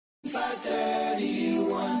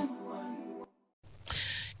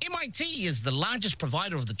MIT is the largest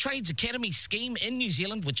provider of the Trades Academy scheme in New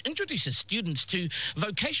Zealand, which introduces students to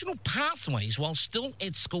vocational pathways while still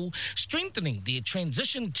at school, strengthening their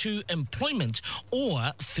transition to employment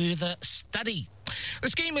or further study. The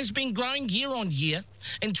scheme has been growing year on year.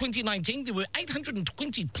 In 2019, there were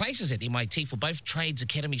 820 places at MIT for both Trades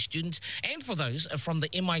Academy students and for those from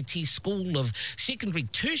the MIT School of Secondary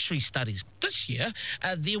Tertiary Studies. This year,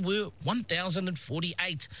 there were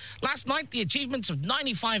 1,048. Last night, the achievements of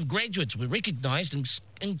 95 graduates were recognised,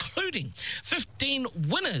 including 15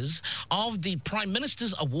 winners of the Prime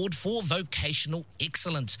Minister's Award for Vocational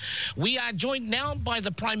Excellence. We are joined now by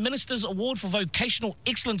the Prime Minister's Award for Vocational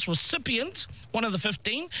Excellence recipient, one of the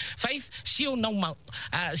 15, Faith Sionamulaulu,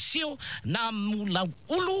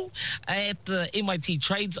 at the MIT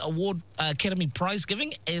Trades Award Academy prize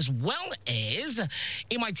giving, as well as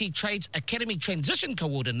MIT Trades Academy Transition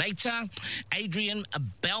Coordinator, Adrian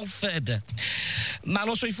Belford.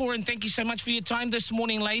 Malo soifua, and thank you so much for your time this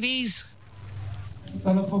morning, ladies.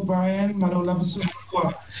 Hello for Brian. Malo lava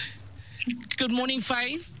soifua. Good morning,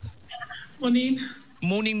 Faith. Morning.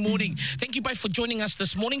 Morning. Thank you both for joining us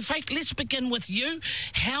this morning. Faith, let's begin with you.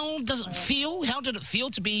 How does it feel? How did it feel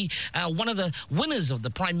to be one of the winners of the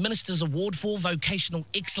Prime Minister's Award for Vocational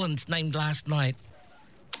Excellence named last night?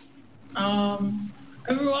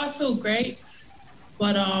 Overall, I feel great,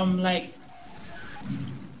 but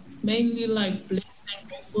mainly blessed and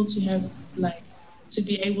grateful to have to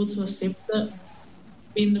be able to accept it,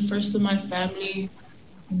 being the first of my family,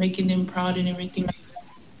 making them proud and everything like that.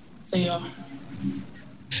 So yeah.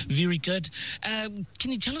 Very good. Can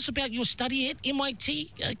you tell us about your study at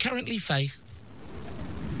MIT currently, Faith?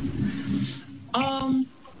 As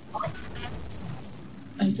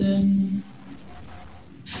in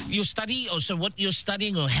your study, or so what you're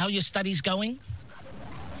studying, or how your study's going?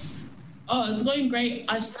 Oh, it's going great.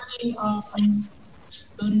 I study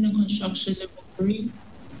building and construction level 3,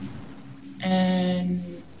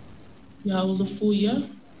 and yeah, it was a full year.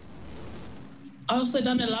 I also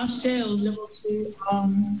done it last year. It was level 2.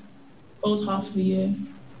 It was half the year.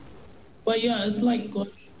 But yeah, it's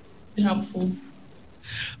good and helpful.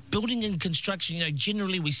 Building and construction,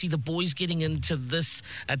 generally we see the boys getting into this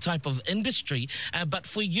type of industry. But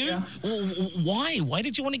for you, yeah. Why? Why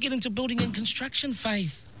did you want to get into building and construction,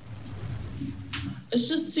 Faith? It's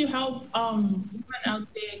just to help women out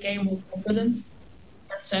there gain more confidence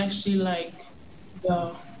and to actually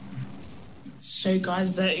show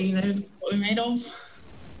guys that what we're made of.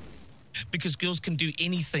 Because girls can do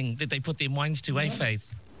anything that they put their minds to,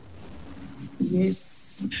 Faith?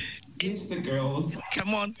 Yes. It's the girls.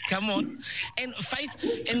 Come on. And Faith,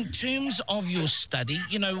 in terms of your study,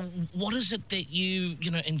 what is it that you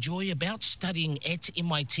enjoy about studying at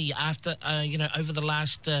MIT after, over the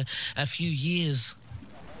last few years?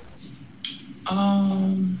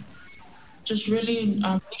 Just really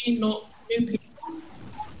meeting new people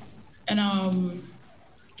and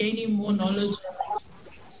gaining more knowledge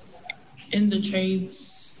in the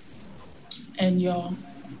trades, and yeah.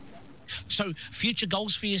 So, future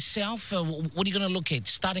goals for yourself? What are you going to look at?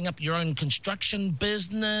 Starting up your own construction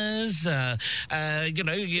business? Yeah,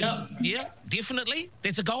 definitely.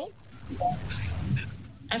 That's a goal.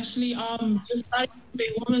 Actually, just starting a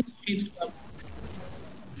women's trades club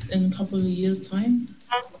in a couple of years' time.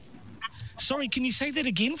 Sorry, can you say that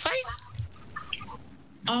again, Faith?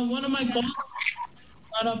 One of my goals is to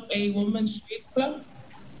start up a women's trades club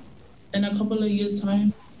in a couple of years'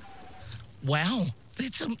 time. Wow,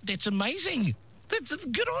 that's amazing. That's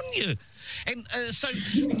good on you. And so,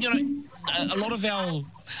 a lot of our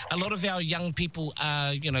young people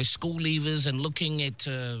are, school leavers and looking at,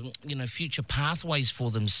 future pathways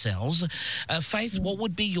for themselves. Faith, what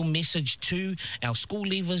would be your message to our school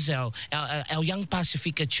leavers, our young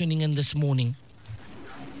Pasifika tuning in this morning?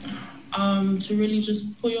 To really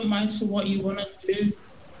just put your mind to what you want to do.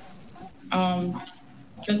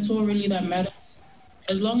 That's all really that matters.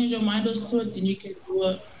 As long as your mind is to it, then you can do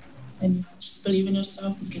it. And just believe in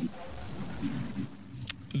yourself. You can.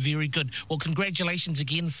 Very good. Well, congratulations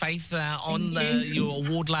again, Faith, on your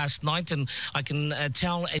award last night. And I can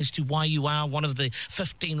tell as to why you are one of the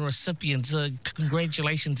 15 recipients.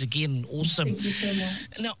 Congratulations again. Awesome. Thank you so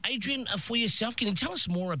much. Now, Adrian, for yourself, can you tell us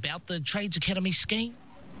more about the Trades Academy scheme?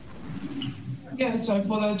 Yeah, so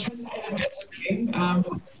for the Trades Academy scheme,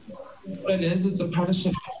 what it is, it's a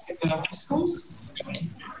partnership with the high schools.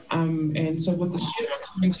 And so with the students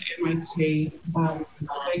coming to MIT,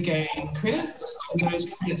 they gain credits, and those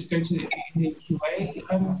credits go to the NQA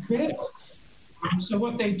credits. So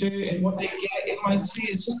what they do and what they get at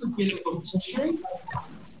MIT is just a bit of tertiary.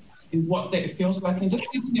 and what that feels like, and just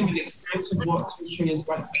giving them an experience of what tutoring is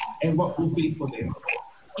like and what will be for them.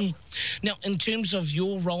 Now, in terms of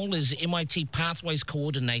your role as MIT Pathways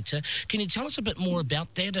Coordinator, can you tell us a bit more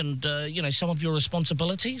about that and, some of your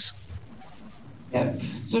responsibilities? Yeah,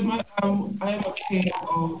 so I am a team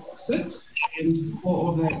of 6, and 4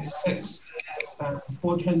 of that 6 is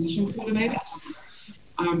 4 transition coordinators.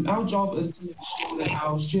 Our job is to make sure that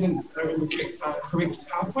our students are in the correct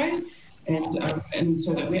pathway, and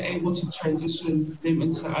so that we're able to transition them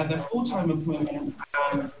into either full-time employment,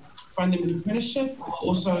 find them an apprenticeship, or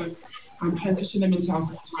also transition them into our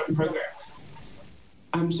full-time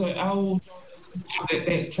program. So our job is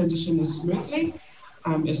that transition is smooth,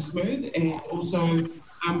 and also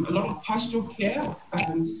a lot of pastoral care.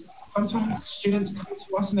 Sometimes students come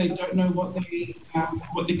to us and they don't know what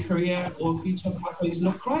their career or future pathways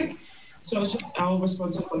look like. So it's just our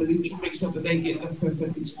responsibility to make sure that they get the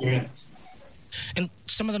perfect experience. And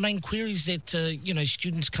some of the main queries that,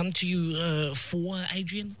 students come to you for,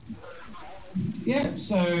 Adrian? Yeah,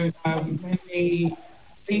 so mainly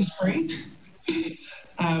fees-free,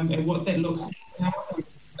 and what that looks like now,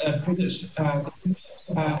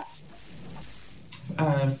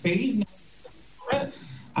 fee.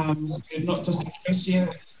 So not just the first year,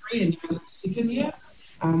 it's free, and even the second year.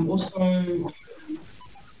 Also,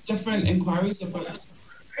 different inquiries about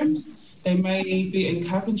programs. They may be in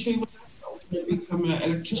carpentry with us, or they may become an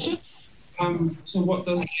electrician. So what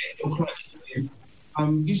does that look like for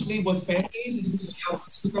them? Usually with families, especially our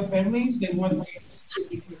Pacifica families, they want to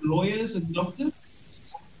become lawyers and doctors.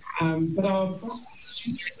 But our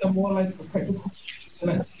students are more like the practical students that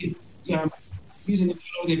like to get using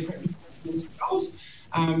their practical skills.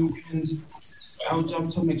 And it's our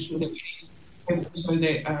job to make sure that we have also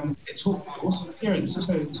that it's also parents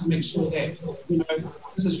to make sure that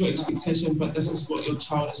this is your expectation, but this is what your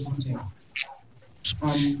child is wanting.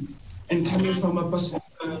 And coming from a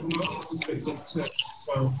perspective too.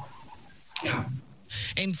 So yeah.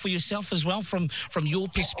 And for yourself as well, from your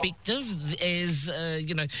perspective as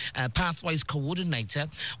Pathways Coordinator,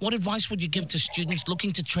 what advice would you give to students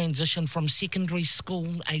looking to transition from secondary school,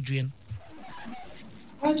 Adrian?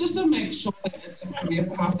 Just to make sure that it's a career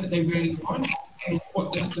path that they really want and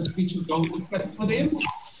what does the future goal look like for them.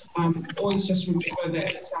 Always just remember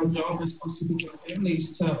that it's our job as Pacifica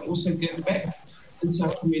families to also give back into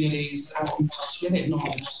our communities, to share that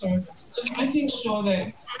knowledge. So just making sure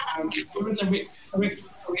that you're in the correct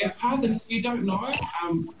career path, and if you don't know,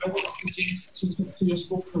 I would suggest to talk to your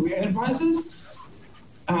school career advisors.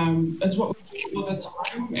 It's what we do all the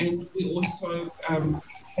time, and we also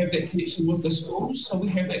have that connection with the schools, so we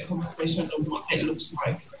have that conversation of what that looks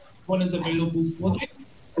like, what is available for them,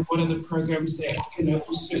 and what are the programs that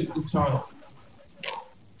will suit the child.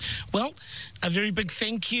 Well, a very big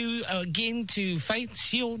thank you again to Faith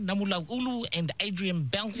Sio Namulaulu and Adrian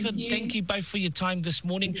Belford. Thank you both for your time this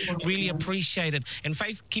morning. Really appreciate it. And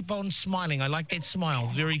Faith, keep on smiling. I like that smile.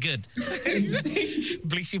 Very good.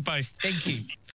 Bless you both. Thank you.